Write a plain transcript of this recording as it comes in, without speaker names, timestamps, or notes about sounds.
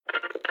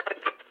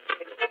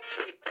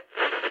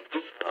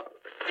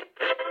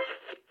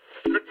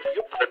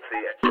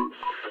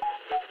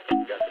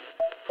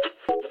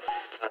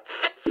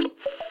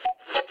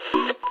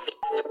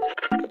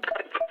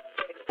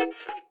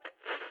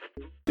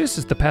This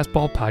is the Pass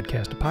Ball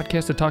Podcast, a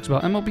podcast that talks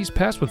about MLB's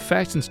past with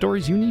facts and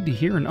stories you need to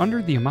hear in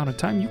under the amount of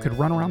time you could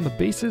run around the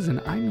bases,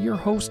 and I'm your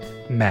host,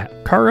 Matt.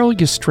 Carl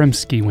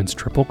Yastrzemski wins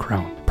Triple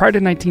Crown. Prior to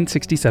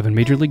 1967,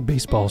 Major League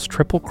Baseball's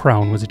Triple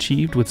Crown was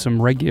achieved with some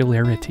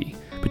regularity.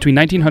 Between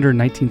 1900 and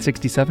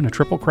 1967, a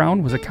Triple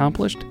Crown was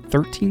accomplished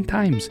 13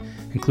 times,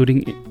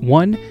 including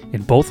one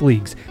in both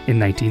leagues in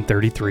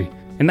 1933.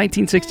 In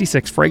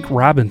 1966, Frank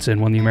Robinson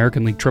won the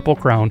American League Triple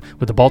Crown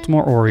with the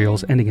Baltimore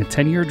Orioles, ending a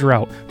 10-year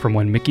drought from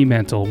when Mickey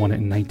Mantle won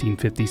it in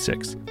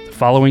 1956. The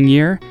following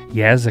year,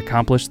 Yaz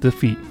accomplished the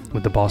feat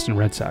with the Boston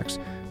Red Sox.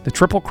 The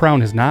Triple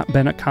Crown has not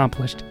been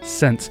accomplished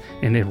since,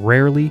 and it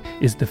rarely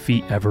is the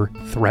feat ever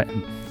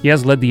threatened.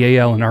 Yaz led the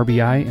AL in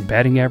RBI and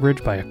batting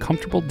average by a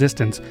comfortable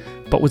distance,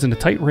 but was in a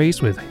tight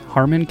race with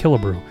Harmon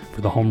Killebrew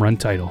for the home run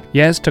title.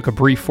 Yaz took a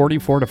brief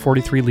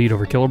 44-43 lead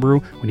over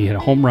Killebrew when he hit a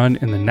home run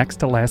in the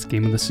next-to-last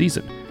game of the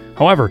season.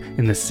 However,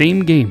 in the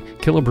same game,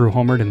 Killebrew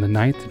homered in the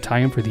ninth to tie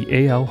him for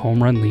the AL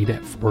home run lead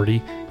at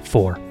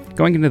 44.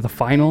 Going into the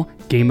final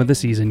game of the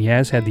season,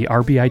 Yaz had the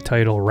RBI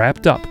title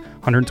wrapped up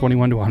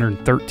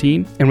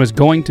 121-113, and was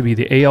going to be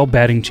the AL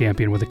batting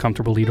champion with a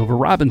comfortable lead over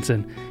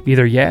Robinson.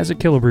 Neither Yaz or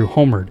Killebrew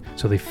homered,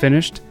 so they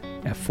finished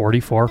at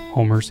 44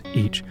 homers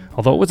each.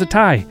 Although it was a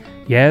tie,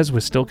 Yaz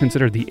was still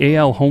considered the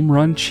AL home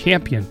run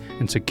champion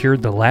and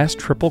secured the last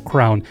Triple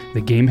Crown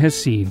the game has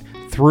seen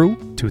through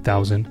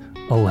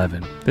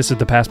 2011. This is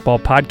the Pass Ball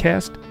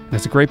Podcast, and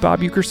as the great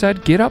Bob Uecker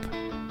said, get up,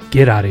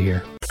 get out of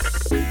here.